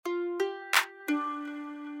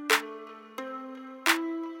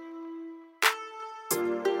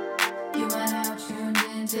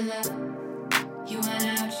into the, you are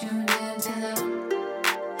now tuned into the,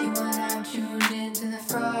 you are now tuned into the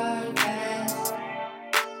broadcast.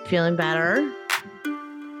 Feeling better?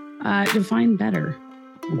 Define better.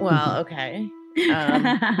 Well, okay.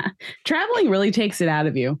 Traveling really takes it out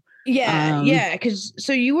of you. Yeah. Because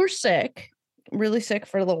so you were sick, really sick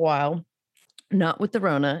for a little while, not with the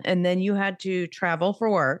Rona, and then you had to travel for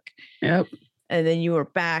work. Yep. And then you were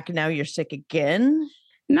back. Now you're sick again.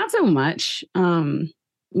 Not so much.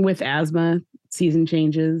 With asthma, season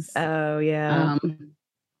changes. Oh yeah.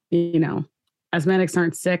 You know, asthmatics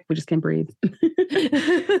aren't sick. We just can't breathe.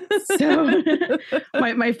 So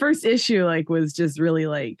my first issue was just really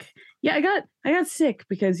I got sick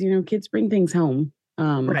because kids bring things home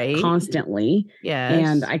right constantly. Yeah.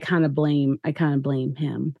 And I kind of blame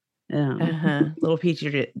him. Little petri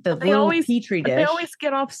dish. They always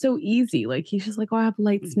get off so easy. He's just I have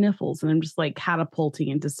light sniffles, and I'm just catapulting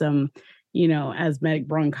into some asthmatic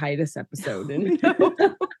bronchitis episode. And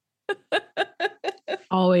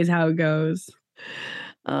always how it goes.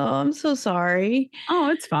 Oh, I'm so sorry. Oh,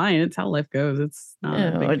 it's fine. It's how life goes. It's not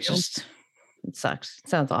a big deal. It sucks. It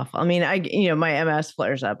sounds awful. I mean, my MS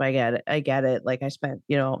flares up. I get it. I spent,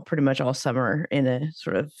 pretty much all summer in a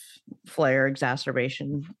sort of flare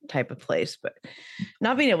exacerbation type of place, but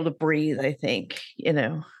not being able to breathe, I think, I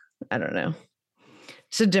don't know.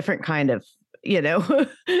 It's a different kind of,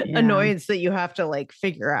 annoyance that you have to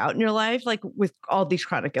figure out in your life, with all these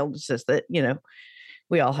chronic illnesses that,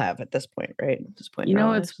 we all have at this point, right? At this point,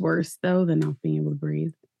 it's worse though than not being able to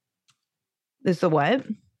breathe. Is the what?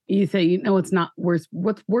 You say, it's not worse.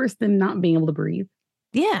 What's worse than not being able to breathe?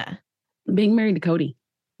 Yeah. Being married to Cody.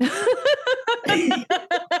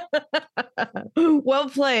 Well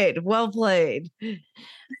played.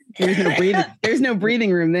 There's no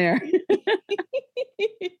breathing room there.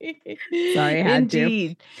 Sorry, I had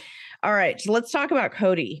Indeed. To. All right. So let's talk about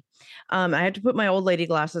Cody. I had to put my old lady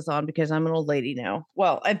glasses on because I'm an old lady now.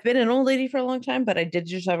 Well, I've been an old lady for a long time, but I did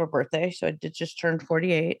just have a birthday. So I did just turn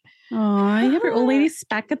 48. Oh, you have your old lady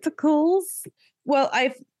spectacles? Well,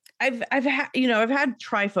 I've had, I've had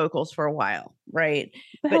trifocals for a while, right?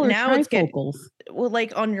 But now it's trifocals.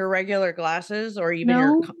 On your regular glasses or even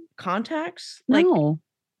your contacts. No.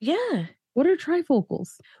 Yeah. What are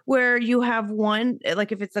trifocals? Where you have one,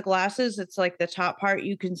 if it's the glasses, it's the top part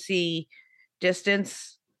you can see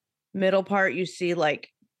distance, middle part you see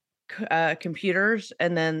computers,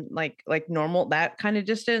 and then like normal, that kind of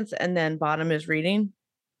distance, and then bottom is reading.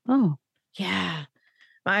 Oh yeah,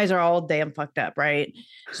 my eyes are all damn fucked up, right?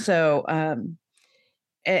 So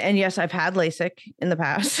and yes, I've had LASIK in the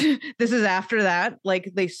past. This is after that,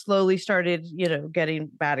 they slowly started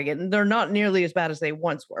getting bad again. They're not nearly as bad as they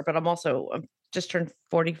once were, but I'm just turned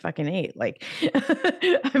 48. I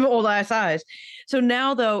have old ass eyes. So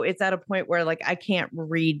now though, it's at a point where I can't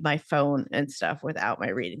read my phone and stuff without my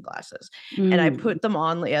reading glasses. And I put them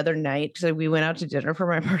on the other night because we went out to dinner for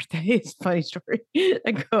my birthday. It's a funny story.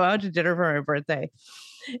 I go out to dinner for my birthday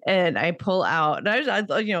and I pull out, and I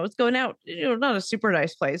was going out, not a super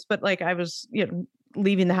nice place, but I was,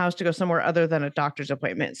 leaving the house to go somewhere other than a doctor's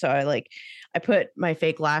appointment. So I put my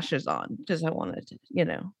fake lashes on because I wanted to,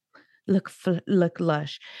 look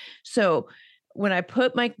lush. So when I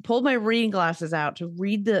pulled my reading glasses out to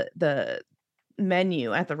read the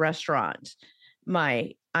menu at the restaurant,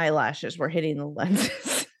 my eyelashes were hitting the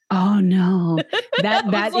lenses. Oh no.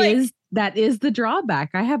 That is the drawback.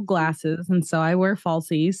 I have glasses, and so I wear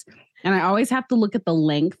falsies, and I always have to look at the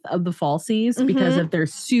length of the falsies because if they're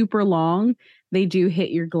super long, they do hit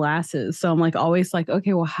your glasses. So I'm always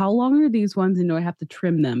okay, well, how long are these ones? And do I have to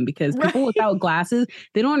trim them? Because people without glasses,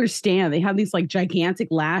 they don't understand. They have these gigantic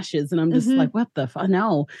lashes. And I'm just what the fuck?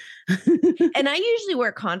 No. And I usually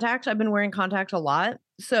wear contacts. I've been wearing contacts a lot.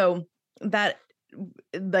 So that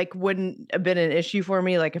wouldn't have been an issue for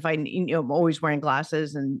me. If I, I'm always wearing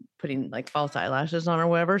glasses and putting false eyelashes on or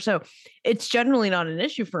whatever. So it's generally not an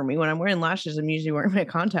issue for me. When I'm wearing lashes, I'm usually wearing my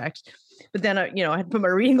contacts. But then, I had to put my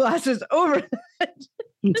reading glasses over that.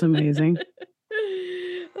 It's amazing.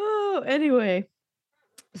 Oh, anyway.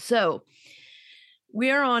 So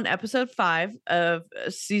we are on episode 5 of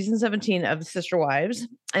season 17 of Sister Wives.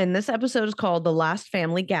 And this episode is called The Last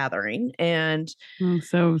Family Gathering. And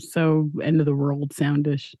so end of the world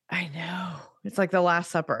soundish. I know. It's like the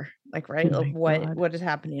Last Supper, right? Oh What is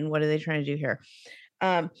happening? What are they trying to do here?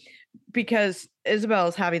 Because Isabel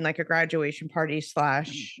is having a graduation party /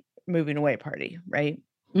 moving away party, right?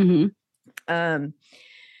 Because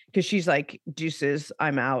she's deuces,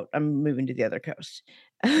 I'm out, I'm moving to the other coast.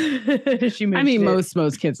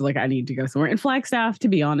 Most kids are I need to go somewhere. And Flagstaff, to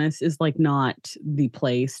be honest, is not the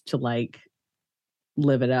place to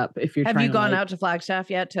live it up if you're Have trying you to, gone like, out to Flagstaff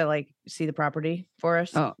yet to like see the property for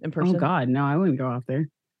us oh in person? God, no, I wouldn't go out there.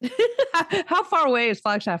 How far away is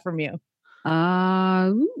Flagstaff from you?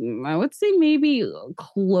 I would say maybe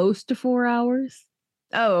close to 4 hours.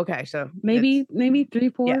 Oh, okay. So Maybe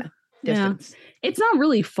 3-4. yeah, distance. It's not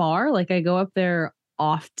really far. Like, I go up there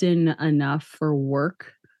often enough for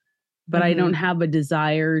work, but I don't have a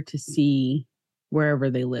desire to see wherever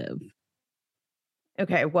they live.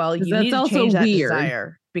 Okay, well, 'Cause you that's need to also change that weird.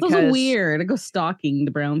 desire It's because also weird to go stalking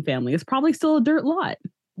the Brown family. It's probably still a dirt lot.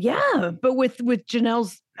 yeah, but with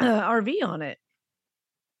Janelle's RV on it.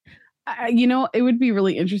 It would be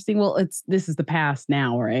really interesting. Well, this is the past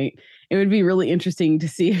now, right? It would be really interesting to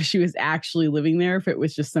see if she was actually living there, if it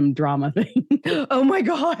was just some drama thing. Oh my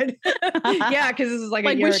God. Yeah, because this is like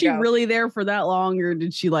a year was she ago. really there for that long, or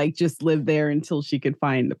did she like just live there until she could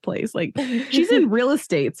find a place? Like, she's in real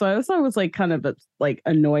estate, so I was like kind of like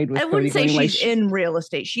annoyed with I Cody. wouldn't say going, she's in real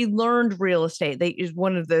estate. She learned real estate. They is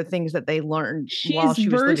one of the things that they learned while she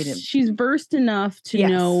was living in. She's versed enough to Yes.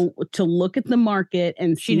 know to look at the market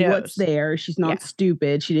and She see knows. what's there. She's not Yeah.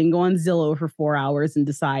 stupid. She didn't go on Zillow for 4 hours and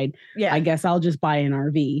decide, Yeah. I guess I'll just buy an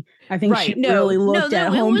RV. I think Right. she No, really no, looked that-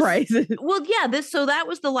 at it home was- prices. Well, yeah, so that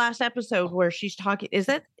was the last episode where she's talking. Is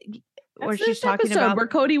that where That's she's this talking episode about where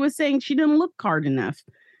Cody was saying she didn't look hard enough.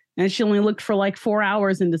 And she only looked for like 4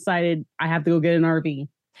 hours and decided I have to go get an RV.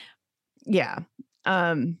 Yeah.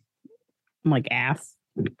 I'm like, ass.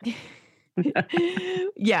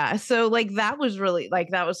 Yeah, so like that was really like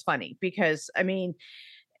that was funny because I mean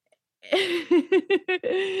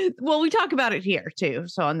well, we talk about it here too.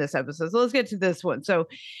 So on this episode, so let's get to this one. So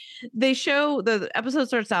they show the episode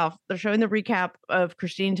starts off. They're showing the recap of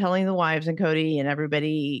Christine telling the wives and Cody and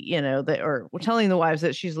everybody, or telling the wives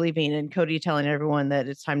that she's leaving, and Cody telling everyone that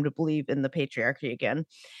it's time to believe in the patriarchy again.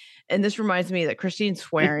 And this reminds me that Christine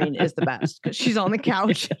swearing is the best because she's on the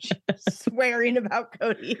couch swearing about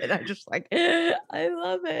Cody, and I'm just like, I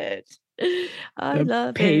love it. I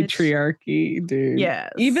love patriarchy, dude.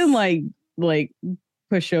 Yes. Even like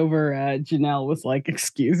pushover Janelle was like,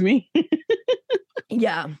 excuse me.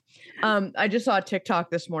 Yeah. I just saw a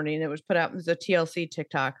TikTok this morning. It was put out as a TLC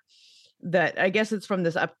TikTok that I guess it's from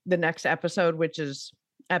the next episode, which is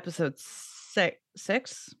episode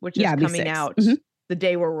six, which is coming out the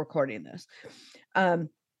day we're recording this. And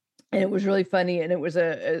it was really funny. And it was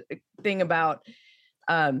a thing about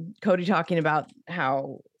Cody talking about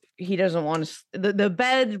how he doesn't want to, the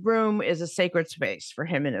bedroom is a sacred space for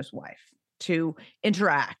him and his wife to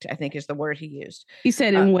interact, I think is the word he used. He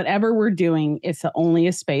said, and whatever we're doing, it's only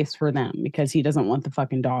a space for them because he doesn't want the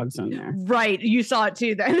fucking dogs in there. Right. You saw it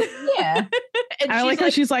too then. Yeah. And I like how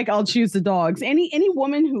she's like, I'll choose the dogs. Any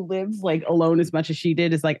woman who lives like alone as much as she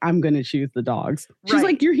did is like, I'm going to choose the dogs. She's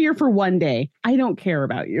like, you're here for one day. I don't care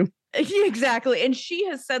about you. Exactly. And she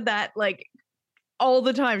has said that like all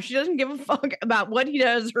the time. She doesn't give a fuck about what he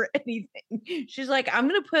does or anything. She's like, I'm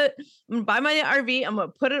gonna buy my RV, I'm gonna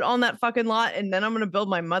put it on that fucking lot, and then I'm gonna build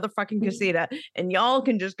my motherfucking casita, and y'all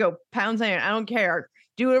can just go pound sand. I don't care.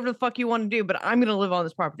 Do whatever the fuck you want to do, but I'm gonna live on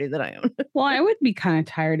this property that I own. Well, I would be kind of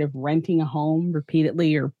tired of renting a home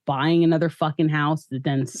repeatedly or buying another fucking house to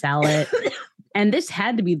then sell it. And this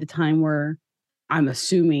had to be the time where I'm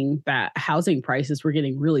assuming that housing prices were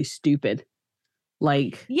getting really stupid.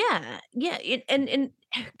 Like, yeah. And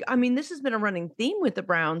I mean, this has been a running theme with the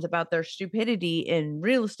Browns about their stupidity in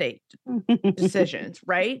real estate decisions,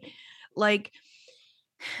 right? Like,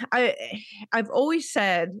 I've always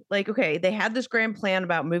said, like, okay, they had this grand plan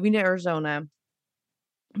about moving to Arizona,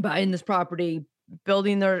 buying this property,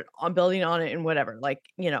 building on it and whatever. Like,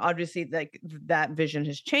 obviously, like that vision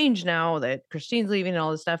has changed now that Christine's leaving and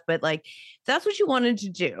all this stuff. But like, if that's what you wanted to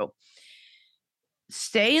do,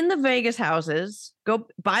 stay in the Vegas houses, go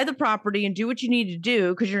buy the property and do what you need to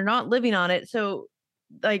do because you're not living on it. So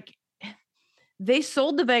like they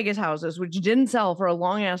sold the Vegas houses, which didn't sell for a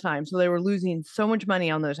long ass time. So they were losing so much money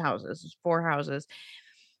on those houses, 4 houses.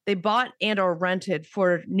 They bought and or rented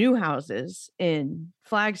 4 new houses in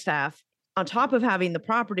Flagstaff on top of having the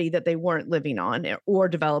property that they weren't living on or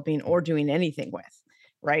developing or doing anything with.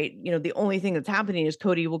 Right. The only thing that's happening is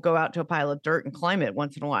Cody will go out to a pile of dirt and climb it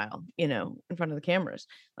once in a while, in front of the cameras,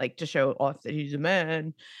 like to show off that he's a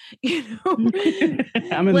man,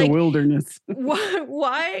 I'm in the wilderness.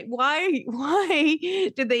 Why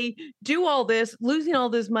did they do all this, losing all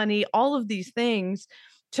this money, all of these things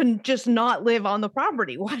to just not live on the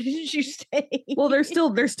property? Why didn't you stay? Well, they're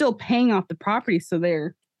still paying off the property. So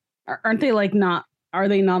aren't they like not? Are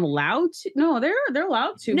they not allowed to? No, they're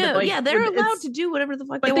allowed to. No, yeah, they're allowed to do whatever the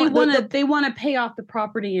fuck but they want. They want to pay off the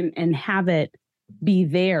property and have it be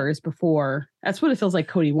theirs before. That's what it feels like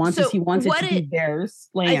Cody wants. So is he wants it what to be theirs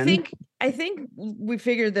land. I think we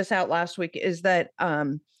figured this out last week is that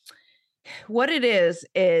what it is,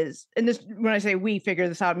 and this, when I say we figure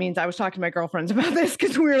this out, means I was talking to my girlfriends about this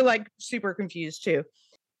because we were like super confused too.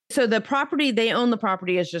 So the property, they own the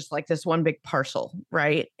property is just like this one big parcel,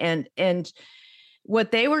 right? And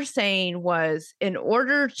what they were saying was, in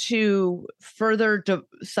order to further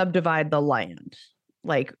subdivide the land,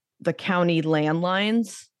 like the county land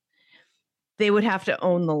lines, they would have to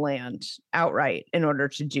own the land outright in order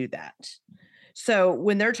to do that. So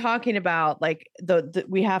when they're talking about like the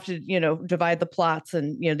we have to, divide the plots,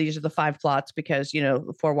 and, these are the 5 plots because,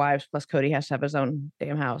 4 wives plus Cody has to have his own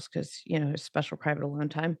damn house because, his special private alone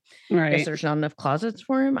time. Right. I guess there's not enough closets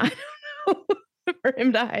for him. I don't know. For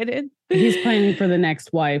him to hide in. He's planning for the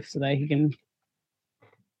next wife so that he can.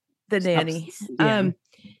 The nanny.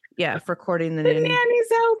 Yeah, for courting the nanny.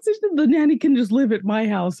 Nanny's house. The nanny can just live at my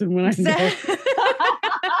house, and when I go.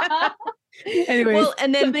 Anyways, well,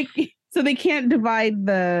 and then so they can't divide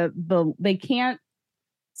they can't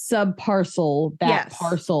sub parcel that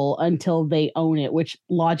parcel until they own it, which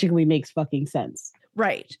logically makes fucking sense.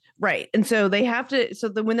 Right. And so they have to,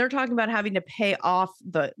 when they're talking about having to pay off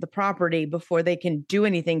the property before they can do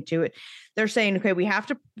anything to it, they're saying, okay, we have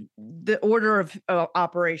to, the order of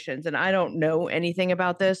operations. And I don't know anything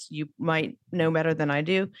about this. You might know better than I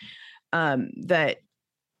do. That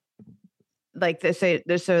like they say,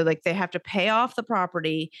 so like they have to pay off the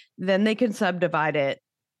property, then they can subdivide it,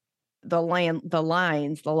 the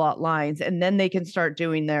lot lines, and then they can start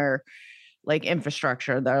doing their like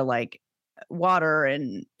infrastructure, their like water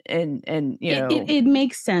and it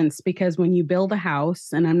makes sense, because when you build a house,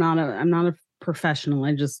 and I'm not a professional,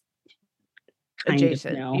 I just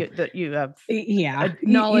adjacent you have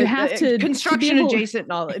knowledge, you have to construction adjacent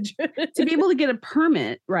knowledge to be able to get a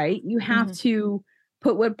permit, right? You have to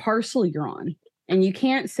put what parcel you're on, and you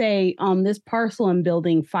can't say on this parcel I'm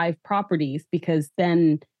building 5 properties, because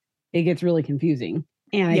then it gets really confusing,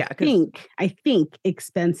 and I think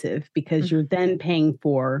expensive, because you're then paying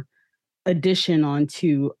for addition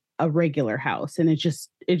onto a regular house, and it just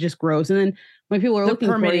grows. And then when people are looking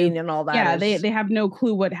permitting for and all that, they have no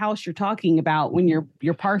clue what house you're talking about when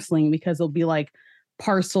you're parceling, because it'll be like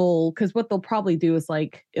parcel, because what they'll probably do is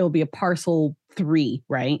like it'll be a parcel 3,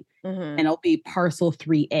 right? And it'll be parcel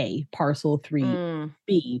 3A, parcel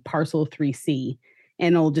 3B, parcel 3C,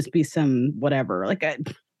 and it'll just be some whatever, like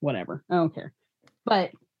whatever. I don't care.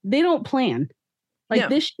 But they don't plan. Like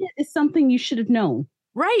this shit is something you should have known.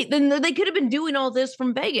 Right. Then they could have been doing all this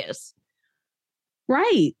from Vegas.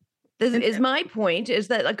 Right. This is my point, is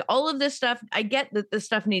that like all of this stuff, I get that this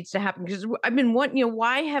stuff needs to happen, because I've been wanting,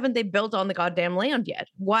 why haven't they built on the goddamn land yet?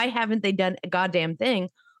 Why haven't they done a goddamn thing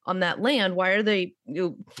on that land? Why are they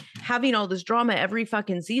having all this drama every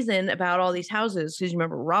fucking season about all these houses? Because you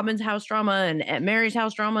remember Robin's house drama and Mary's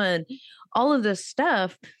house drama and all of this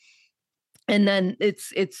stuff. And then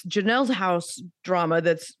it's Janelle's house drama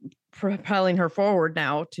that's propelling her forward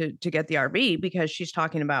now to get the RV, because she's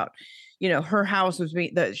talking about, her house was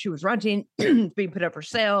that she was renting, being put up for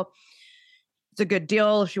sale. It's a good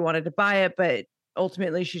deal if she wanted to buy it, but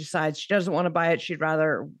ultimately she decides she doesn't want to buy it. She'd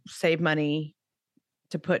rather save money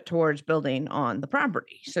to put towards building on the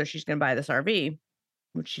property. So she's going to buy this RV,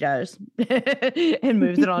 which she does, and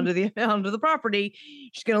moves it onto the property.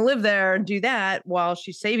 She's going to live there and do that while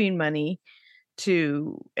she's saving money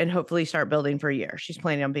and hopefully start building for a year. She's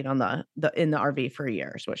planning on being on in the RV for a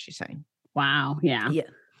year, is what she's saying. Wow. Yeah. Yeah.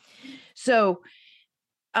 So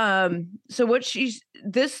what she's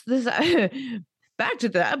this back to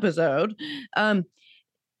the episode.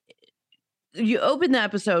 You open the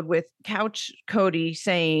episode with Couch Cody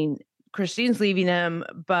saying Christine's leaving him,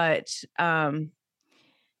 but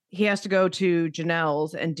he has to go to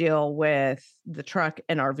Janelle's and deal with the truck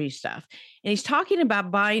and RV stuff. And he's talking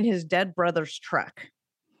about buying his dead brother's truck.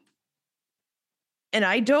 And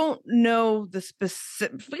I don't know the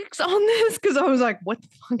specifics on this, because I was like, what the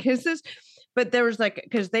fuck is this? But there was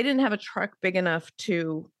because they didn't have a truck big enough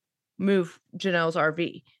to move Janelle's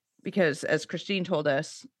RV, because as Christine told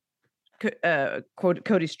us,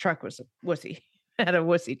 Cody's truck was a wussy, had a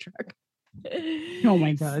wussy truck. Oh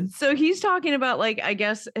my God. So he's talking about I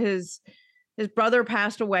guess his brother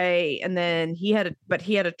passed away, and then he had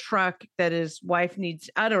a truck that his wife needs.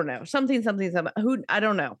 I don't know, something. Who, I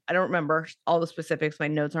don't know. I don't remember all the specifics. My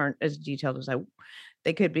notes aren't as detailed as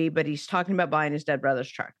they could be, but he's talking about buying his dead brother's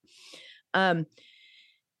truck.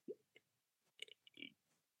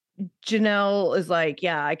 Janelle is like,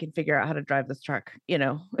 yeah, I can figure out how to drive this truck.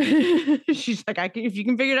 She's like, if you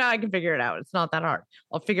can figure it out, I can figure it out. It's not that hard.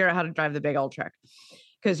 I'll figure out how to drive the big old truck.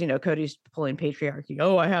 because, Cody's pulling patriarchy.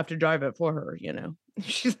 Oh, I have to drive it for her,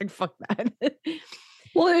 She's like, fuck that.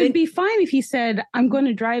 Well, it would be fine if he said, I'm going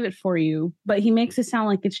to drive it for you, but he makes it sound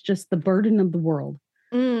like it's just the burden of the world.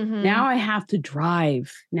 Mm-hmm. Now I have to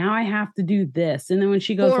drive. Now I have to do this. And then when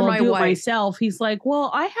she goes, For well, my I'll do wife. it myself. He's like,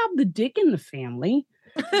 well, I have the dick in the family.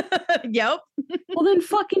 Yep. Well, then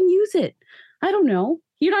fucking use it. I don't know.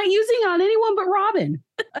 You're not using it on anyone but Robin.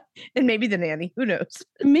 And maybe the nanny. Who knows?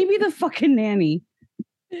 Maybe the fucking nanny.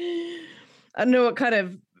 I don't know what kind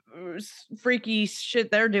of freaky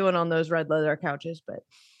shit they're doing on those red leather couches, but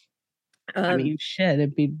I mean, shit,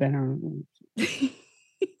 it'd be better.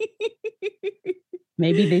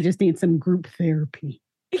 Maybe they just need some group therapy.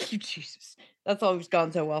 Jesus, that's always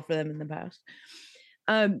gone so well for them in the past.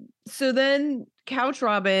 So then Couch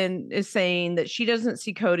Robin is saying that she doesn't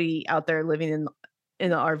see Cody out there living in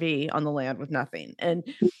the RV on the land with nothing, and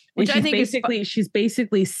which I think she's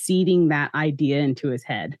basically seeding that idea into his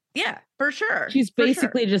head. Yeah, for sure. She's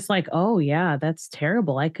basically just like, oh yeah, that's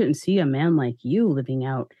terrible. I couldn't see a man like you living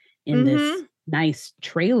out in this nice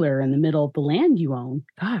trailer in the middle of the land you own.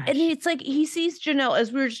 Gosh. And it's like he sees Janelle,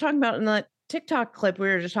 as we were just talking about in the TikTok clip we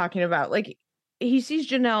were just talking about, like he sees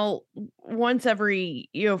Janelle once every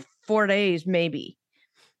 4 days, maybe.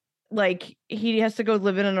 Like he has to go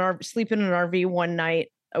live in sleep in an RV one night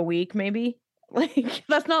a week, maybe. Like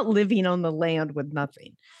that's not living on the land with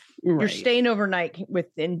nothing. Right. You're staying overnight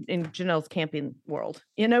in Janelle's camping world.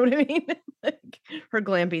 You know what I mean? Like her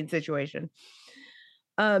glamping situation.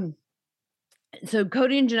 So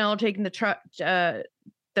Cody and Janelle are taking the truck. They're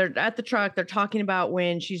at the truck. They're talking about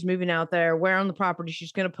when she's moving out there, where on the property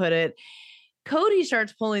she's going to put it. Cody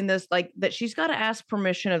starts pulling this, like that she's got to ask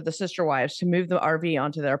permission of the sister wives to move the RV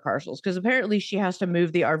onto their parcels, because apparently she has to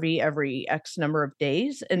move the RV every X number of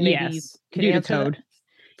days, and maybe you can answer code.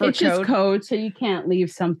 It's just code, so you can't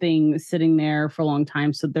leave something sitting there for a long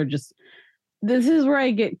time. So they're just. This is where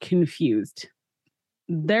I get confused.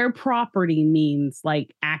 Their property means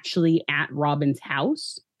like actually at Robin's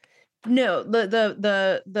house. No,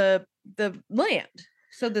 the land.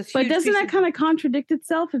 So this, but doesn't that kind of contradict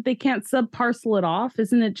itself if they can't sub-parcel it off?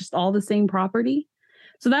 Isn't it just all the same property?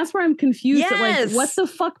 So that's where I'm confused. Yes. At, like, what the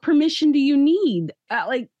fuck permission do you need?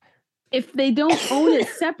 Like, if they don't own it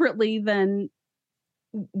separately, then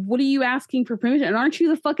what are you asking for permission? And aren't you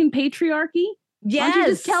the fucking patriarchy? Yes. Why don't you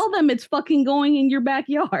just tell them it's fucking going in your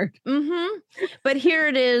backyard? Mm-hmm. But here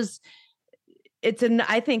it is.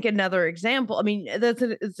 I think another example. I mean,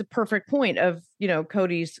 it's a perfect point of,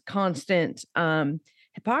 Cody's constant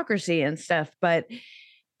hypocrisy and stuff. But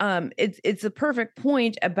it's a perfect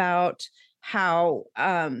point about how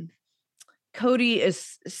Cody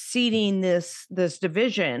is seeding this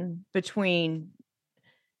division between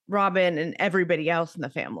Robin and everybody else in the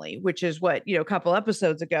family, which is what, a couple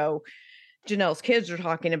episodes ago, Janelle's kids are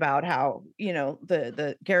talking about how,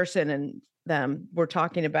 the Garrison and them were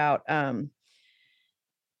talking about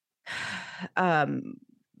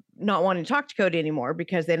not wanting to talk to Cody anymore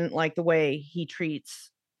because they didn't like the way he treats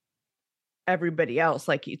everybody else.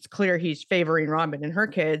 Like, it's clear he's favoring Robin and her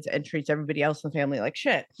kids and treats everybody else in the family like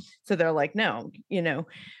shit. So they're like, no,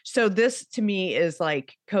 so this to me is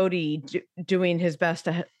like Cody doing his best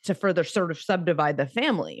to further sort of subdivide the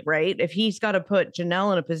family, right? If he's got to put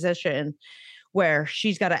Janelle in a position where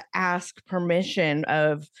she's got to ask permission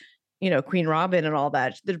of, Queen Robin and all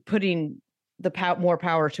that, they're putting more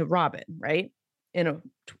power to Robin, right? In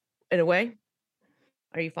a way.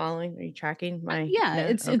 Are you following? Are you tracking my?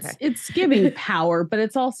 Yeah, it's giving power, but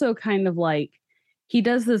it's also kind of like he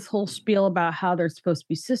does this whole spiel about how they're supposed to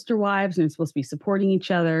be sister wives and they're supposed to be supporting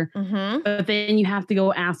each other. Mm-hmm. But then you have to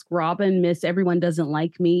go ask Robin, Miss Everyone Doesn't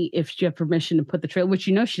Like Me, if you have permission to put the trailer, which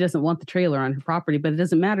she doesn't want the trailer on her property, but it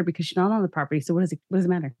doesn't matter because she's not on the property. So what does it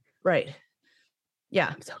matter? Right.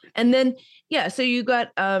 Yeah. And then, so you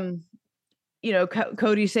got, Cody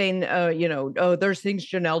saying, there's things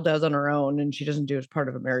Janelle does on her own and she doesn't do as part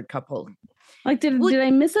of a married couple. Like, did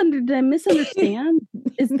I misunderstand?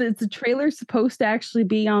 Is the trailer supposed to actually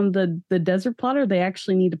be on the desert plot, or they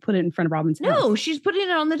actually need to put it in front of Robin's house? No, she's putting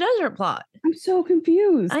it on the desert plot. I'm so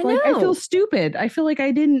confused. I know. I feel stupid. I feel like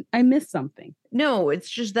I missed something. No, it's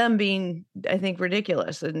just them being, I think,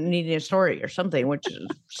 ridiculous and needing a story or something, which is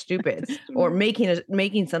stupid, or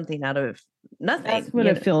making something out of nothing. That's what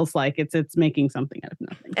it feels like. It's making something out of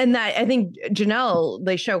nothing. And that, I think Janelle,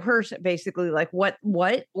 they show her basically like, what,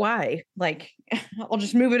 why? Like, I'll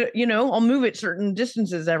just move it, I'll move it certain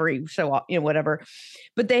distances every so, whatever.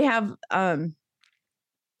 But they have,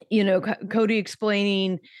 Cody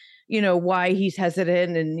explaining, why he's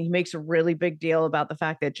hesitant, and he makes a really big deal about the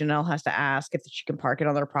fact that Janelle has to ask if she can park it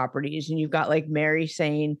on their properties. And you've got like Mary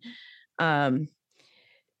saying,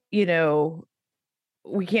 you know,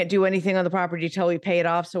 we can't do anything on the property till we pay it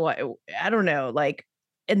off. So I don't know, like,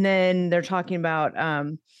 and then they're talking about,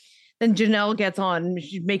 then Janelle gets on,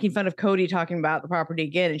 she's making fun of Cody talking about the property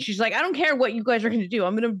again. And she's like, I don't care what you guys are going to do.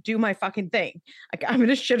 I'm going to do my fucking thing. Like, I'm going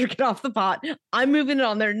to shit or get off the pot. I'm moving it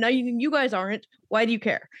on there. No, you guys aren't. Why do you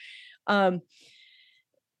care? And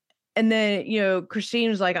then, you know,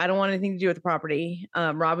 Christine's like, I don't want anything to do with the property.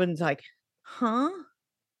 Robin's like, huh?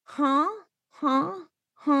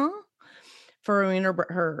 Furrowing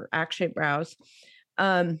her axe-shaped brows.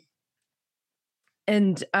 And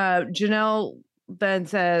Janelle then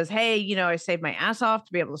says, hey, you know, I saved my ass off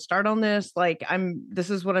to be able to start on this. Like, this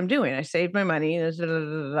is what I'm doing. I saved my money.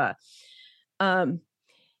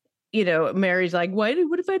 You know, Mary's like, what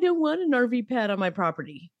if I don't want an RV pad on my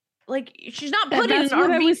property? Like, she's not putting that's an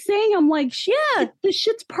what RV. I was saying. I'm like, yeah, the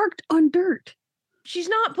shit's parked on dirt. She's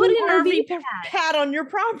not putting an RV pad on your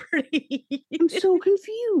property. I'm so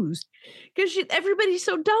confused. Because everybody's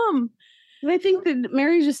so dumb. And I think that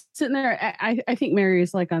Mary's just sitting there. I think Mary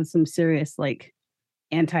is like on some serious like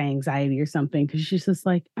anti-anxiety or something, because she's just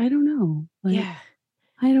like, I don't know. Like, yeah.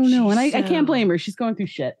 I don't know. And I can't blame her. She's going through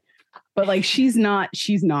shit. But like she's not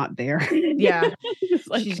there. Yeah.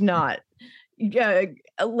 Like, she's not.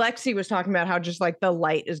 Lexi was talking about how just like the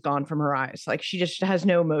light is gone from her eyes. Like she just has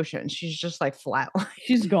no emotion. She's just like flat.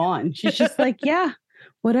 She's gone. She's just like, yeah,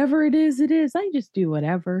 whatever it is, it is. I just do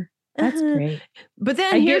whatever. That's great. But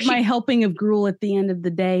then I get my helping of gruel at the end of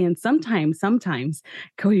the day. And sometimes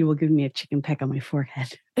Cody will give me a chicken peck on my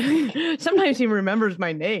forehead. Sometimes he remembers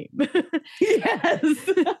my name. Yes.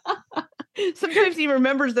 Sometimes he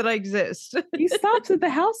remembers that I exist. He stops at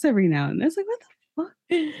the house every now and then. It's like, what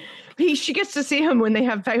the fuck? She gets to see him when they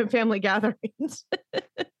have family gatherings.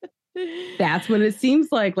 That's what it seems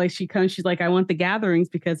like. Like she comes, she's like, I want the gatherings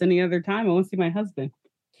because any other time I want to see my husband.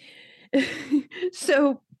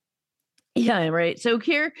 So, yeah, right. So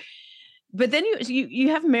here, but then you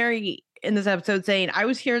have Mary in this episode saying, I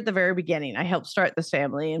was here at the very beginning. I helped start this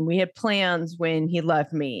family and we had plans when he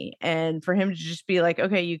left me. And for him to just be like,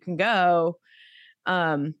 okay, you can go.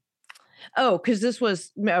 Because this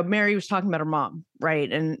was, Mary was talking about her mom, right?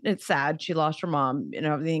 And it's sad. She lost her mom and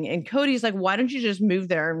everything. And Cody's like, why don't you just move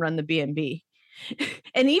there and run the B&B?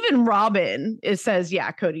 And even Robin says,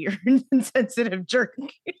 yeah, Cody, you're an insensitive jerk.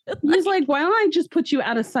 He's like, why don't I just put you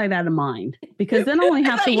out of sight, out of mind? Because then I only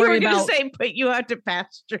have to worry about put you out to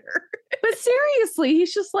pasture. But seriously,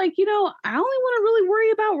 he's just like, I only want to really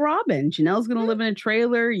worry about Robin. Janelle's going to live in a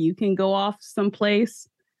trailer. You can go off someplace.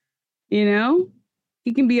 He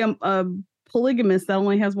can be a polygamist that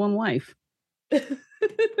only has one wife. Well,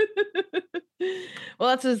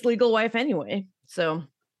 that's his legal wife anyway. So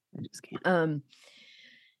I just can't.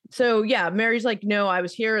 So yeah, Mary's like, no, I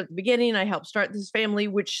was here at the beginning. I helped start this family,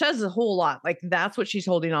 which says a whole lot. Like that's what she's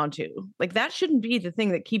holding on to. Like that shouldn't be the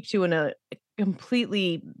thing that keeps you in a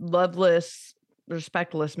completely loveless,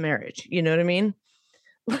 respectless marriage. You know what I mean?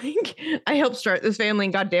 Like I helped start this family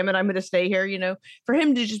and God damn it, I'm going to stay here. For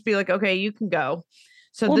him to just be like, okay, you can go.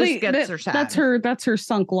 So this gets her sad. That's her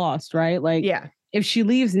sunk lost, right? Like, yeah. If she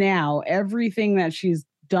leaves now, everything that she's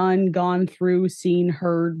done, gone through, seen,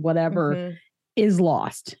 heard, whatever is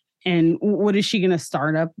lost. And what is she going to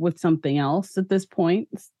start up with something else at this point?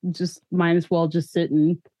 Just might as well just sit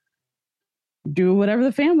and do whatever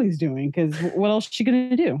the family's doing. Because what else is she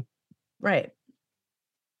going to do? Right.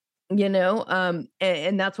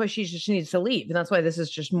 And that's why she just needs to leave. And that's why this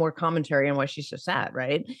is just more commentary on why she's so sad.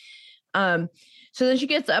 Right. So then she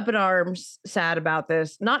gets up in arms, sad about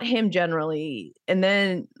this, not him generally. And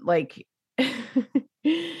then like,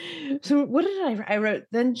 so what did I wrote?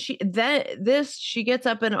 Then she gets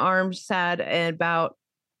up in arms, sad about,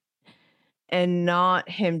 and not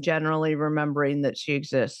him generally remembering that she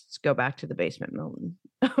exists. Go back to the basement, Milton.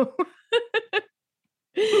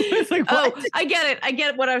 Like, I get it. I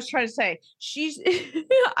get what I was trying to say.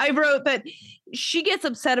 I wrote that she gets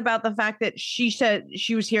upset about the fact that she said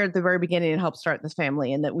she was here at the very beginning and helped start this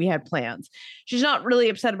family and that we had plans. She's not really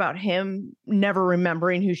upset about him never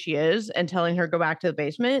remembering who she is and telling her go back to the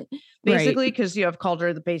basement, basically, because I've called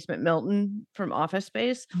her the basement Milton from Office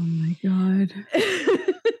Space. Oh my God.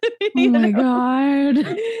 Oh my God.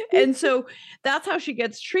 And so that's how she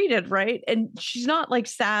gets treated, right? And she's not like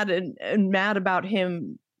sad and mad about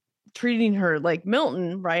him treating her like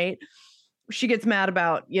Milton, right? She gets mad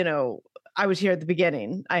about, I was here at the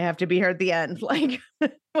beginning. I have to be here at the end. Like,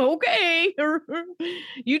 okay,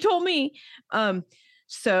 you told me.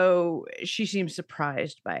 So she seems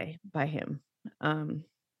surprised by him. So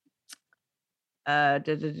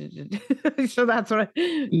that's what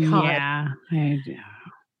Yeah, I do.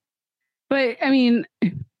 But I mean,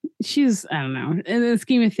 she's, I don't know. In the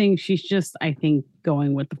scheme of things, she's just, I think,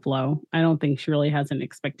 going with the flow. I don't think she really has any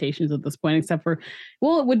expectations at this point, except for,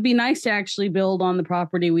 well, it would be nice to actually build on the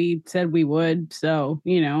property we said we would. So,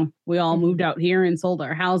 we all moved out here and sold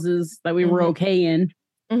our houses that we were okay in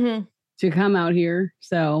to come out here.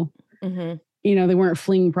 So, they weren't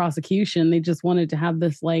fleeing prosecution. They just wanted to have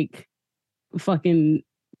this like fucking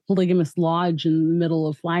polygamous lodge in the middle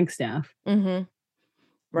of Flagstaff.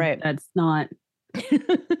 Right. That's not.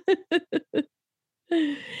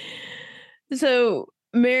 So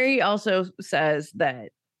Mary also says that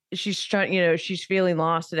she's trying, she's feeling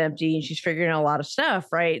lost and empty, and she's figuring out a lot of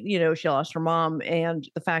stuff, right? She lost her mom, and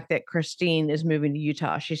the fact that Christine is moving to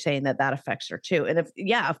Utah, she's saying that affects her too. And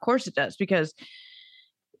of course it does, because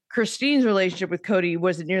Christine's relationship with Cody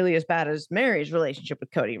wasn't nearly as bad as Mary's relationship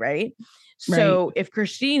with Cody, right? So if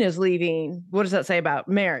Christine is leaving, what does that say about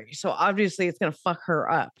Mary? So obviously it's going to fuck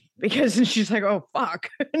her up, because she's like, oh, fuck.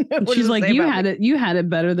 She's like, you had it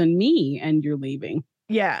better than me, and you're leaving.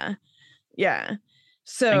 Yeah. Yeah.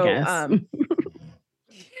 So,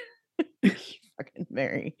 fucking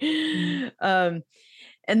Mary. And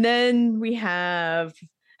then we have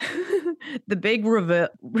the big reveal.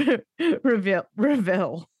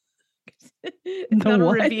 It's not a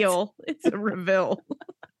reveal. It's a reveal.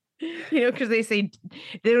 Because they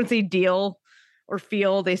don't say deal or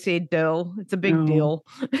feel, they say deal. It's a big deal.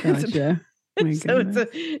 Gotcha. It's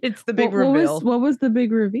the big reveal. What was the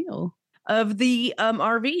big reveal? Of the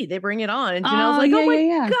RV. They bring it on, and Janelle's like, "Oh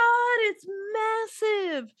my god, it's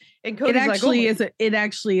massive!" And Cody's it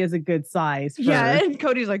actually is a good size. And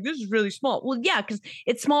Cody's like, "This is really small." Well, yeah, because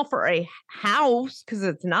it's small for a house, because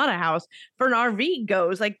it's not a house. For an RV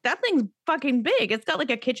goes, like, that thing's fucking big. It's got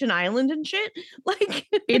like a kitchen island and shit. Like,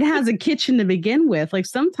 it has a kitchen to begin with. Like,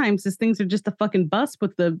 sometimes these things are just a fucking bus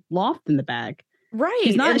with the loft in the back. Right.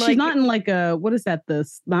 She's not in like a, what is that?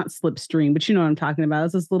 Not Slipstream, but you know what I'm talking about.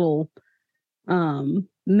 It's this little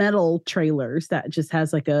metal trailers that just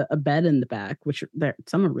has like a bed in the back, which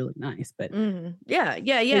some are really nice, but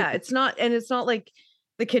it's not like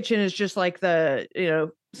the kitchen is just like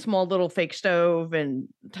the small little fake stove and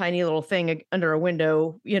tiny little thing under a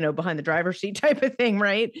window behind the driver's seat type of thing,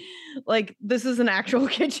 right? Like, this is an actual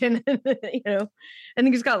kitchen. I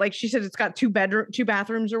think it's got, like she said, it's got two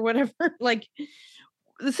bathrooms or whatever. Like,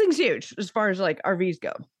 this thing's huge as far as like RVs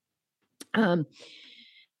go.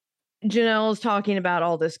 Janelle is talking about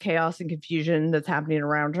all this chaos and confusion that's happening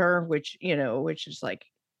around her, which is like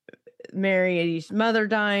Mary's mother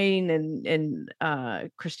dying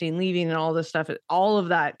and Christine leaving and all this stuff, all of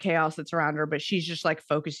that chaos that's around her. But she's just like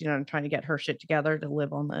focusing on trying to get her shit together to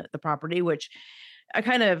live on the property, which I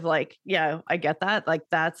kind of like, I get that. Like,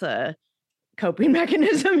 that's a coping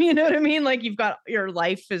mechanism, you know what I mean? Like, you've got your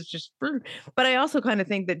life is just, but I also kind of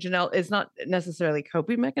think that Janelle is not necessarily a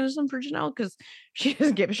coping mechanism for Janelle, because she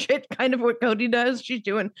doesn't give a shit kind of what Cody does. She's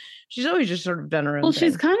always just sort of done her own thing.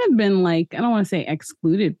 She's kind of been like, I don't want to say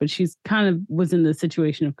excluded, but she's kind of was in the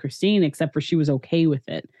situation of Christine, except for she was okay with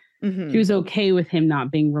it. She was okay with him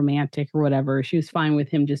not being romantic or whatever. She was fine with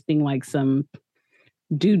him just being like some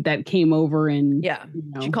dude that came over and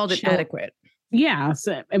she called it adequate. Yeah,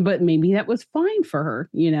 but maybe that was fine for her,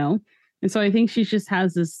 and so I think she just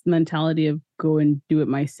has this mentality of go and do it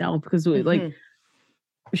myself, because like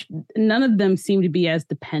none of them seem to be as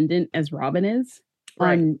dependent as Robin is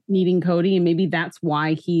on needing Cody, and maybe that's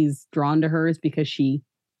why he's drawn to her, is because she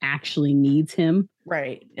actually needs him,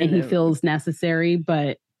 right? And he feels necessary.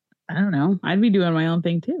 But I don't know, I'd be doing my own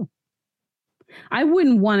thing too. I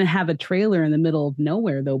wouldn't want to have a trailer in the middle of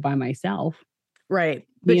nowhere though by myself. Right.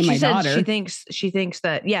 But she said she thinks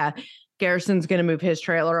that Garrison's going to move his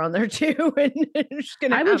trailer on there too,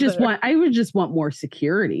 and I would just want more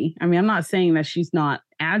security. I mean, I'm not saying that she's not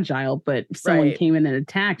agile, but if someone came in and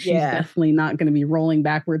attacked, she's definitely not going to be rolling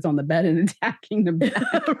backwards on the bed and attacking the bed.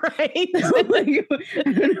 Right. Like,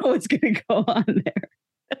 I don't know what's going to go on there.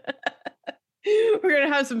 We're going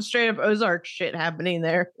to have some straight up Ozark shit happening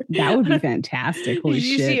there. That would be fantastic. Holy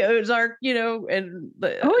shit. You see Ozark, and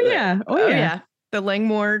the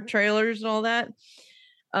Langmore trailers and all that.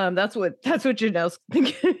 That's what Janelle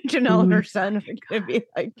and her son are going to be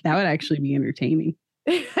like. That would actually be entertaining.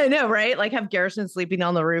 I know, right? Like, have Garrison sleeping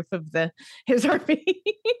on the roof of his RV.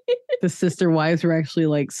 The sister wives are actually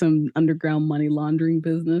like some underground money laundering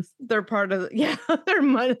business. They're part of they're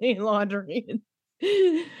money laundering.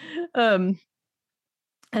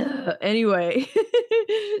 Anyway,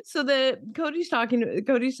 so Cody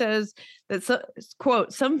says that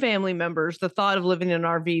quote, some family members, the thought of living in an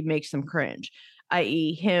RV makes them cringe,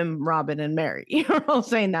 i.e. him, Robin, and Mary are all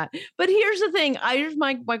saying that. But here's the thing. Here's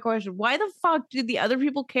my question. Why the fuck did the other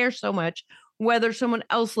people care so much whether someone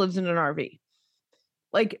else lives in an RV.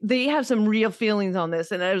 Like, they have some real feelings on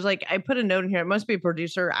this. And I was like, I put a note in here. It must be a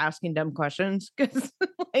producer asking dumb questions, because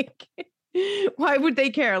like, why would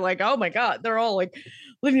they care? Like, oh my God, they're all like,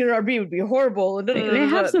 living in an RV would be horrible. And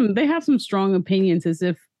They have some strong opinions, as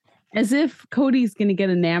if Cody's going to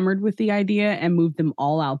get enamored with the idea and move them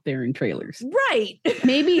all out there in trailers. Right.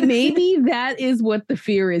 Maybe that is what the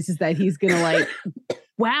fear is that he's going to like,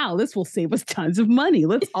 wow, this will save us tons of money.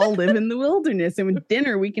 Let's all live in the wilderness, and with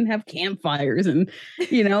dinner we can have campfires, and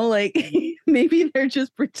like maybe they're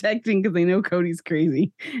just protecting because they know Cody's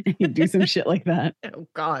crazy and he'd do some shit like that. Oh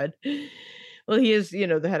God. Well, he is, the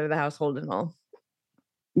head of the household and all.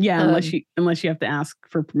 Yeah, unless you have to ask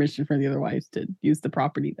for permission from the other wives to use the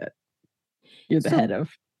property that you're the head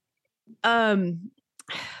of.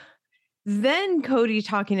 Then Cody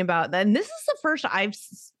talking about that, and this is the first I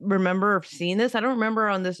remember seeing this. I don't remember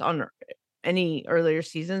on any earlier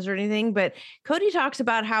seasons or anything, but Cody talks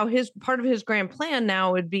about how part of his grand plan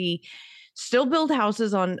now would be still build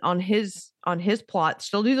houses on his plot,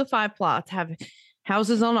 still do the 5 plots, have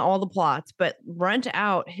houses on all the plots, but rent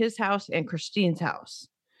out his house and Christine's house.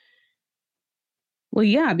 Well,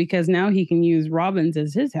 yeah, because now he can use Robin's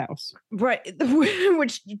as his house. Right.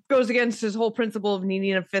 Which goes against his whole principle of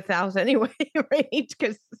needing a 5th house anyway, right?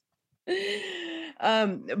 Because,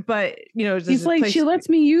 but, he's like, she lets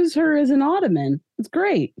me use her as an ottoman. It's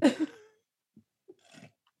great.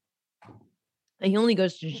 And he only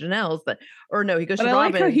goes to Janelle's, he goes to Robin's. I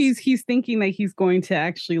like how he's thinking that he's going to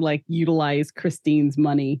actually like utilize Christine's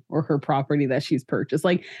money or her property that she's purchased.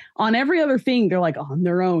 Like on every other thing, they're like on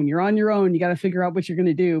their own. You're on your own. You got to figure out what you're going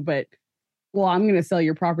to do. But I'm going to sell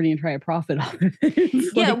your property and try to profit off of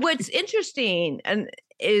it. Yeah, what's interesting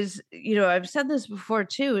is, I've said this before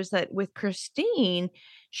too, is that with Christine,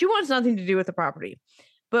 she wants nothing to do with the property.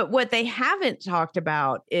 But what they haven't talked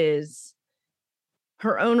about is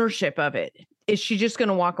her ownership of it. Is she just going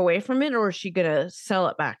to walk away from it, or is she going to sell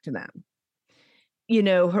it back to them?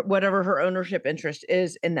 Whatever her ownership interest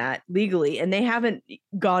is in that legally. And they haven't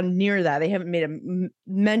gone near that. They haven't made a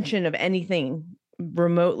mention of anything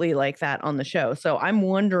remotely like that on the show. So I'm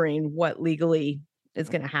wondering what legally is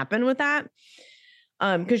going to happen with that.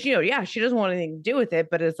 Because, she doesn't want anything to do with it,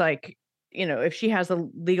 but it's like, if she has a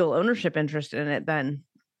legal ownership interest in it, then,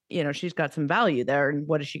 she's got some value there. And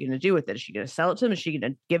what is she going to do with it? Is she going to sell it to them? Is she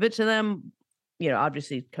going to give it to them?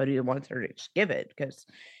 Obviously Cody wants her to just give it because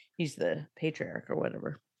he's the patriarch or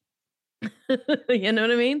whatever. You know what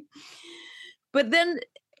I mean? But then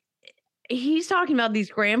he's talking about these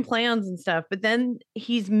grand plans and stuff, but then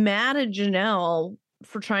he's mad at Janelle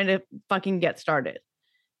for trying to fucking get started.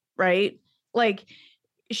 Right? Like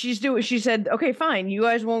she said, okay, fine. You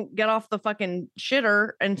guys won't get off the fucking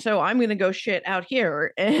shitter. And so I'm going to go shit out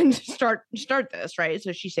here and start this. Right.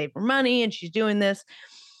 So she saved her money and she's doing this.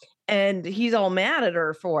 And he's all mad at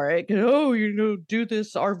her for it. Do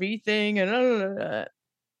this RV thing.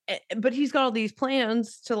 But he's got all these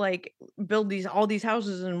plans to like build all these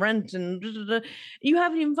houses and rent. And you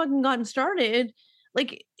haven't even fucking gotten started.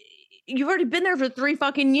 Like, you've already been there for 3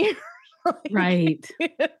 fucking years. Like, right.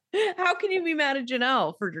 How can you be mad at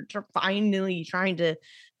Janelle for finally trying to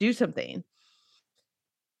do something?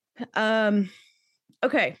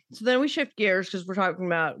 Okay. So then we shift gears because we're talking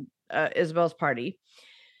about Isabel's party.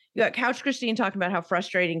 You got Couch Christine talking about how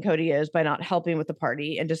frustrating Cody is by not helping with the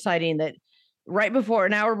party and deciding that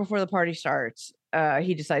an hour before the party starts,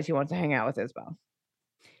 he decides he wants to hang out with Isabel,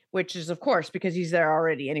 which is, of course, because he's there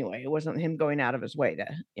already anyway. It wasn't him going out of his way to,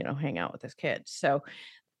 hang out with his kids. So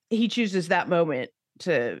he chooses that moment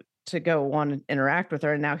to go on and interact with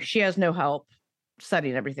her. And now she has no help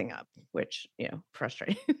setting everything up, which,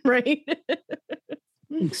 frustrating, right?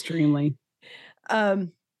 Extremely.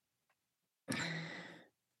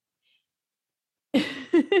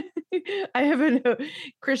 I have a note.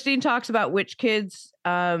 Christine talks about which kids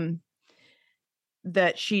that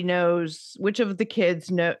she knows, which of the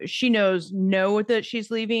kids know that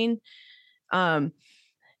she's leaving.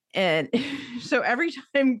 And so every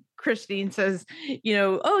time Christine says,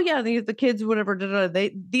 oh yeah, the kids, whatever,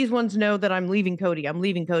 these ones know that I'm leaving Cody. I'm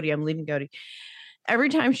leaving Cody. I'm leaving Cody. Every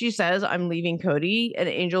time she says I'm leaving Cody, an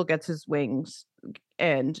angel gets his wings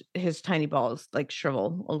and his tiny balls like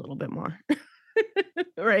shrivel a little bit more.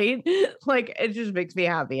 Right? Like, it just makes me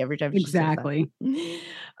happy every time she exactly says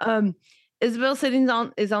that. Isabel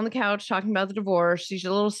is on the couch talking about the divorce. She's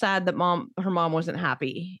a little sad that her mom wasn't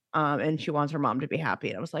happy. And she wants her mom to be happy.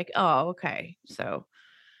 And I was like, oh, okay. So,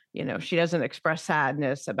 she doesn't express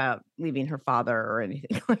sadness about leaving her father or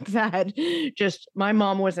anything like that. Just, my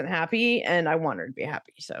mom wasn't happy and I want her to be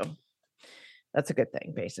happy. So that's a good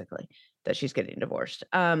thing, basically, that she's getting divorced.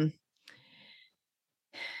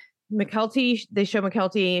 McKelty, they show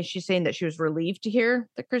McKelty. She's saying that she was relieved to hear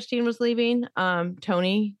that Christine was leaving.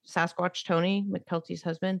 Tony, Sasquatch Tony, McKelty's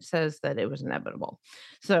husband, says that it was inevitable.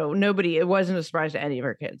 So it wasn't a surprise to any of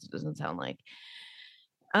her kids. It doesn't sound like.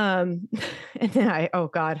 And then oh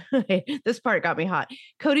God, this part got me hot.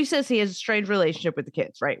 Cody says he has a strange relationship with the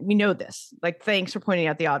kids, right? We know this. Like, thanks for pointing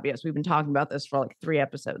out the obvious. We've been talking about this for like 3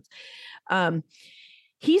 episodes.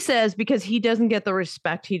 He says because he doesn't get the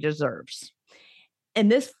respect he deserves. And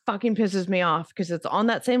this fucking pisses me off because it's on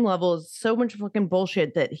that same level as so much fucking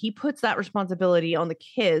bullshit that he puts that responsibility on the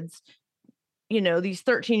kids, these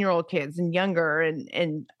 13-year-old kids and younger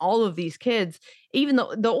and all of these kids, even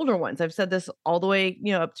the older ones. I've said this all the way,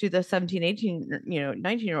 up to the 17, 18,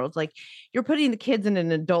 19-year-olds. Like, you're putting the kids in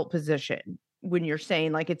an adult position when you're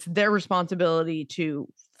saying like it's their responsibility to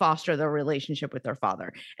foster their relationship with their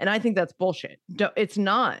father. And I think that's bullshit. It's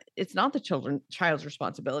not the child's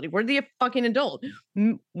responsibility. We're the fucking adult.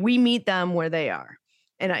 We meet them where they are.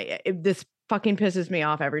 And this fucking pisses me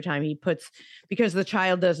off every time he puts, because the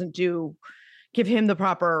child doesn't give him the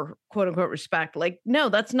proper quote unquote respect. Like, no,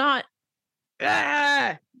 that's not.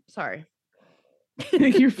 Sorry.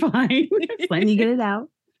 You're fine. Letting you get it out.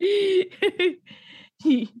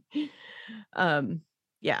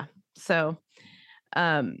 Yeah. So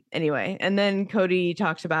anyway, and then Cody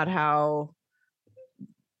talks about how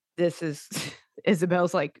this is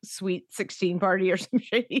Isabel's like sweet 16 party or some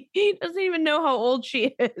shit. He doesn't even know how old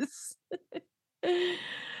she is.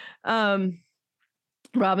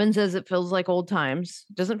 Robin says it feels like old times.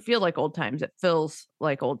 It doesn't feel like old times. It feels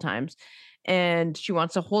like old times. And she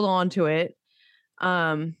wants to hold on to it.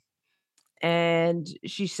 And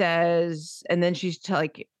she says, and then she's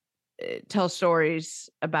tell stories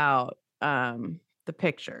about the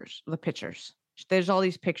pictures. There's all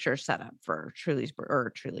these pictures set up for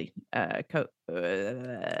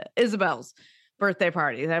Isabel's birthday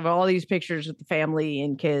party. They have all these pictures with the family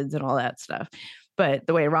and kids and all that stuff. But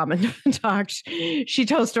the way Robin talks, she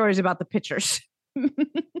tells stories about the pictures.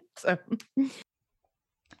 So,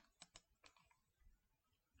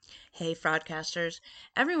 hey, fraudcasters.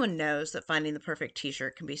 Everyone knows that finding the perfect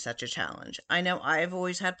t-shirt can be such a challenge. I know I've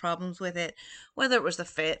always had problems with it, whether it was the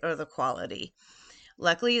fit or the quality.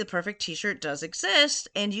 Luckily, the perfect t-shirt does exist,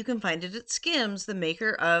 and you can find it at Skims, the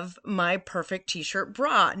maker of my perfect t-shirt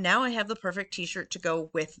bra. Now I have the perfect t-shirt to go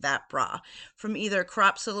with that bra. From either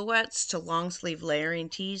crop silhouettes to long sleeve layering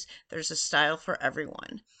tees, there's a style for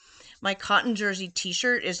everyone. My cotton jersey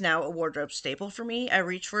t-shirt is now a wardrobe staple for me. I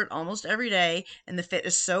reach for it almost every day, and the fit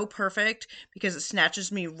is so perfect because it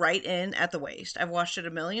snatches me right in at the waist. I've washed it a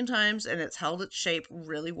million times, and it's held its shape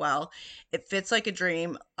really well. It fits like a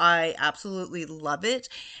dream. I absolutely love it.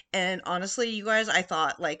 And honestly, you guys, I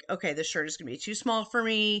thought like, okay, this shirt is going to be too small for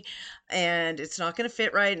me, and it's not going to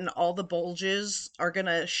fit right, and all the bulges are going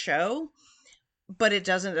to show. But it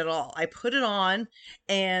doesn't at all. I put it on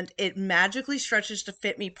and it magically stretches to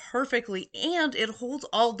fit me perfectly, and it holds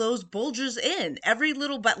all those bulges in. Every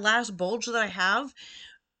little last bulge that I have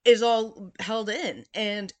is all held in,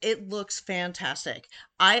 and it looks fantastic.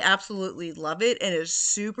 I absolutely love it, and it is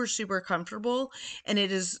super, super comfortable, and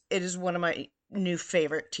it is one of my new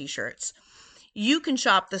favorite t-shirts. You can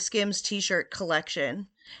shop the Skims t-shirt collection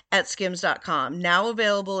at skims.com, now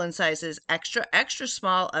available in sizes extra, extra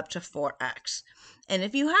small up to 4X. And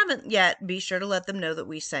if you haven't yet, be sure to let them know that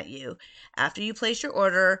we sent you. After you place your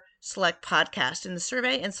order, select podcast in the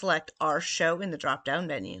survey and select our show in the drop-down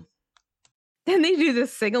menu. Then they do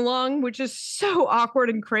this sing-along, which is so awkward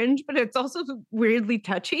and cringe, but it's also weirdly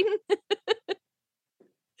touching.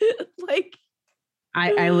 Like,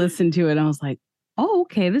 I listened to it and I was like, oh,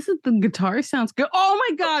 okay, the guitar sounds good. Oh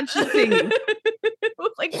my God, she's singing.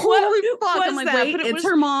 Like, holy fuck. Was I'm like, that? wait, But it's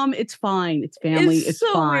her mom. It's fine. It's family. It's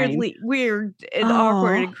so fine. Weirdly weird and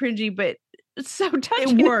awkward and cringy, but it's so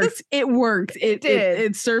touching. It worked. It worked. It did.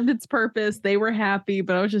 It served its purpose. They were happy,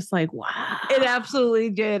 but I was just like, wow. It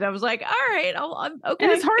absolutely did. I was like, all right, I'm okay.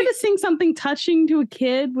 And it's hard to sing something touching to a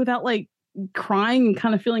kid without like crying and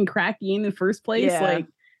kind of feeling cracky in the first place. Yeah. Like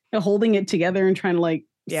holding it together and trying to like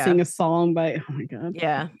sing a song by, oh my God.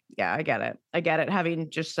 Yeah. Yeah, I get it. Having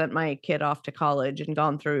just sent my kid off to college and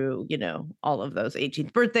gone through, all of those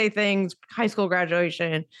 18th birthday things, high school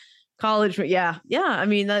graduation, college. Yeah. I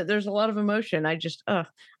mean, there's a lot of emotion. I'm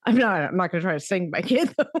not going to try to sing my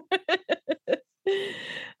kid.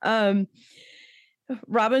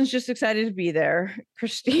 Robin's just excited to be there.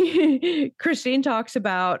 Christine talks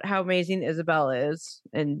about how amazing Isabel is,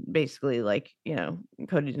 and basically like,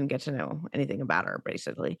 Cody didn't get to know anything about her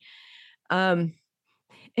basically.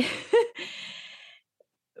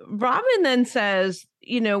 Robin then says,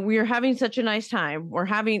 we're having such a nice time.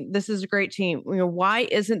 This is a great team. Why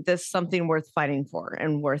isn't this something worth fighting for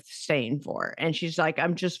and worth staying for? And she's like,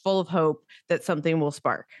 I'm just full of hope that something will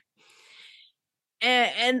spark.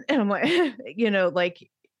 And I'm like,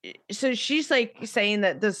 so she's like saying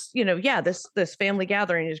that this, this family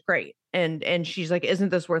gathering is great. And she's like, isn't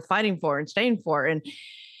this worth fighting for and staying for? And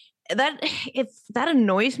that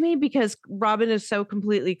annoys me because Robin is so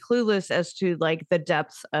completely clueless as to like the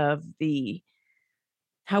depths of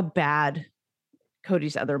how bad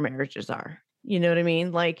Cody's other marriages are. You know what I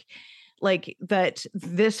mean? Like that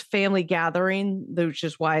this family gathering, which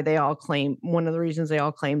is why they all claim, one of the reasons they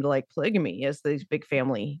all claim to like polygamy is these big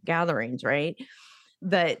family gatherings, right?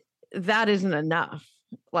 That isn't enough.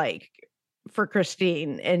 Like for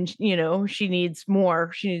Christine, and she needs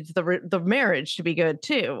more. She needs the marriage to be good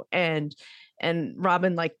too, and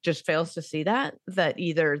Robin like just fails to see that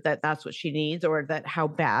either that's what she needs or that how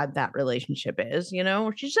bad that relationship is. She's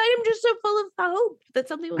like, I'm just so full of hope that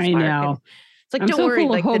something will spark. I know. It's like, I'm don't so worry, full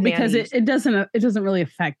like of hope the because it doesn't really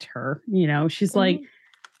affect her. She's like,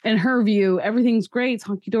 in her view, everything's great. It's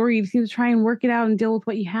honky dory. You just need to try and work it out and deal with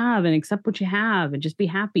what you have and accept what you have and just be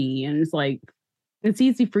happy. And it's like, it's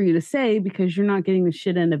easy for you to say because you're not getting the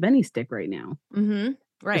shit end of any stick right now. Mm-hmm.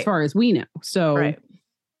 Right. As far as we know. So.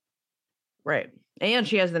 Right. And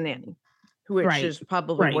she has the nanny, which is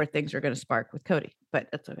probably where things are going to spark with Cody, but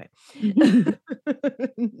that's okay.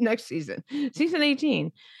 Next season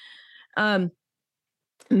 18.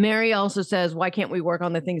 Mary also says, why can't we work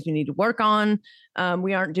on the things we need to work on?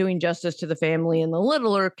 We aren't doing justice to the family and the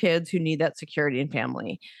littler kids who need that security and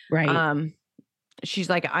family. Right.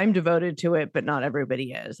 She's like, I'm devoted to it, but not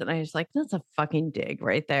everybody is. And I was like, that's a fucking dig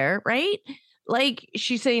right there. Right. Like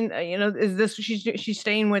she's saying, is this, she's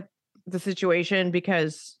staying with the situation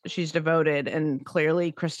because she's devoted, and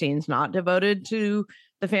clearly Christine's not devoted to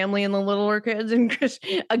the family and the littler kids. And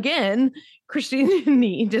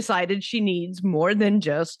Christine decided she needs more than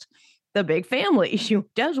just the big family. She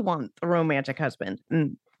does want a romantic husband.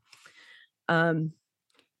 And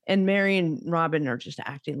Mary and Robin are just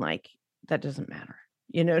acting like that doesn't matter.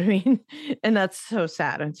 You know what I mean? And that's so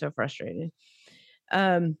sad and so frustrating.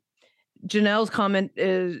 Janelle's comment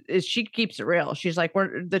is she keeps it real. She's like,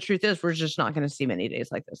 the truth is we're just not going to see many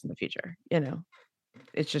days like this in the future.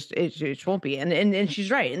 It's just, it won't be. And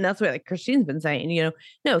she's right. And that's what like Christine's been saying,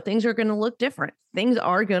 no, things are going to look different. Things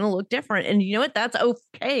are going to look different. And you know what? That's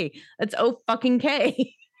okay. That's fucking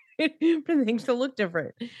K for things to look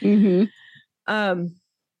different. Mm-hmm.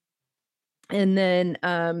 And then,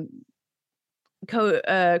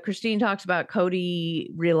 Christine talks about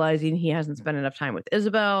Cody realizing he hasn't spent enough time with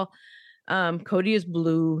Isabel. Cody is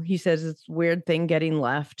blue. He says it's a weird thing getting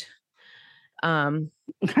left.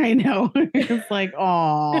 I know. It's like,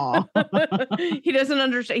 oh, he doesn't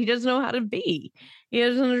understand. He doesn't know how to be. He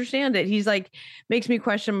doesn't understand it. He's like, makes me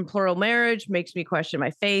question plural marriage, makes me question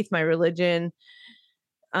my faith, my religion.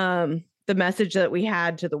 The message that we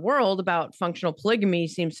had to the world about functional polygamy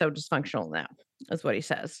seems so dysfunctional now. That's what he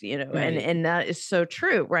says, right. and that is so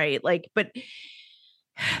true, right? Like, but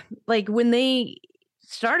like when they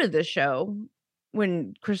started this show,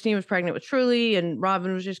 when Christine was pregnant with Truly and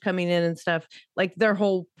Robin was just coming in and stuff, like their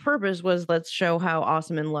whole purpose was let's show how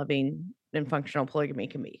awesome and loving and functional polygamy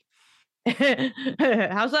can be.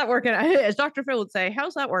 How's that working out? As Dr. Phil would say,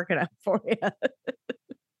 how's that working out for you?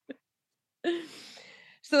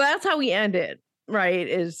 So that's how we end it, right?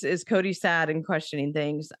 Is Cody sad and questioning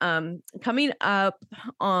things. Coming up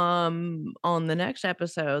on the next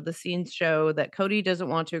episode, the scenes show that Cody doesn't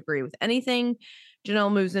want to agree with anything.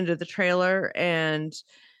 Janelle moves into the trailer and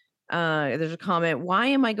there's a comment, why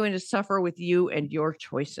am I going to suffer with you and your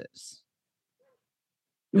choices?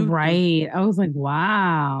 Right. I was like,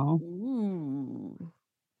 wow. Ooh.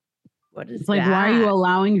 What is it's like, why are you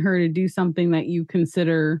allowing her to do something that you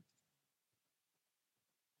consider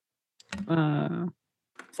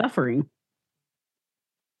suffering?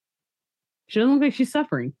 She doesn't look like she's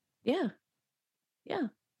suffering. Yeah.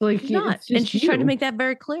 Like she's not. And she's trying to make that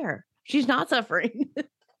very clear. She's not suffering.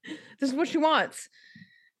 This is what she wants.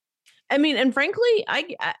 I mean, and frankly,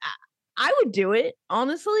 I would do it,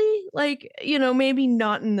 honestly. Like, maybe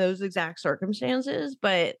not in those exact circumstances,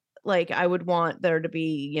 but like I would want there to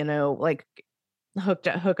be, like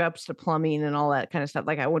hookups to plumbing and all that kind of stuff.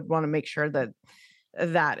 Like I would want to make sure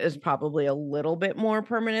that is probably a little bit more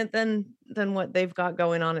permanent than what they've got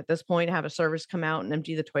going on at this point. Have a service come out and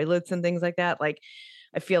empty the toilets and things like that. Like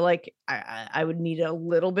I feel like I would need a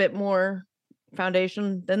little bit more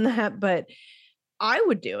foundation than that, but I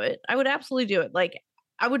would do it. I would absolutely do it. Like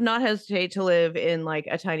I would not hesitate to live in like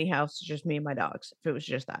a tiny house, just me and my dogs, if it was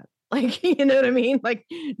just that. Like, you know what I mean? Like,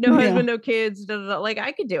 no Yeah. husband, no kids. Da, da, da. Like,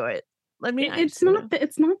 I could do it. Let me. It's not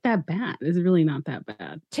that bad. It's really not that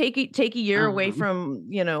bad. Take a year away from,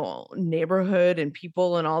 you know, neighborhood and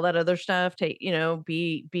people and all that other stuff. Take, you know,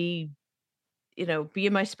 be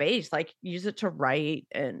in my space. Like, use it to write,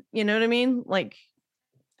 and you know what I mean? Like,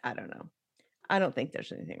 I don't know. I don't think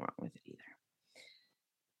there's anything wrong with it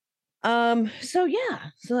either. So yeah,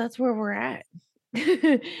 so that's where we're at.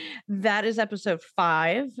 That is episode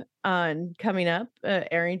 5. Coming up,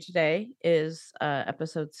 airing today is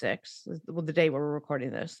episode 6. Well, the day we're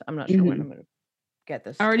recording this. I'm not sure when I'm going to get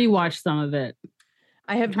this. I already watched some of it.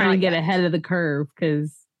 I have trying to get ahead of the curve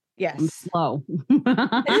because I'm slow.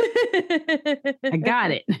 I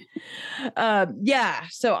got it. Yeah.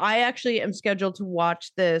 So I actually am scheduled to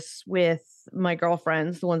watch this with my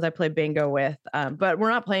girlfriends, the ones I play bingo with. But we're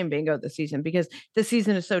not playing bingo this season because this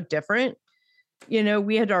season is so different. You know,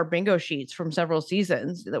 we had our bingo sheets from several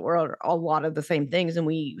seasons that were a lot of the same things, and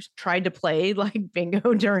we tried to play like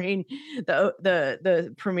bingo during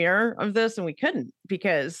the premiere of this, and we couldn't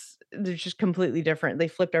because they're just completely different. They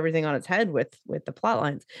flipped everything on its head with the plot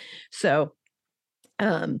lines. So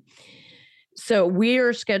we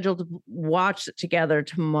are scheduled to watch it together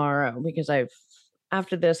tomorrow because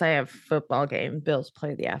after this I have football game. Bills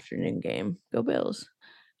play the afternoon game. Go Bills.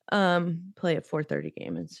 Play a 4:30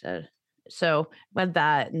 game instead. So with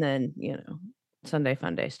that, and then, you know, Sunday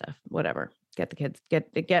fun day stuff, whatever, get the kids,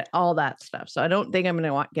 get all that stuff. So I don't think I'm going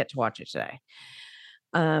to get to watch it today.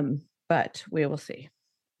 But we will see.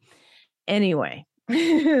 Anyway,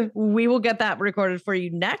 we will get that recorded for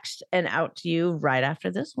you next and out to you right after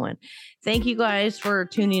this one. Thank you guys for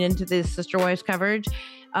tuning into this Sister Wives coverage.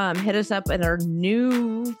 Hit us up in our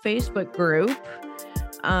new Facebook group.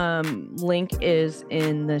 Link is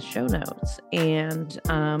in the show notes, and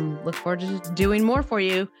look forward to doing more for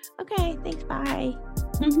you. Okay, thanks. Bye.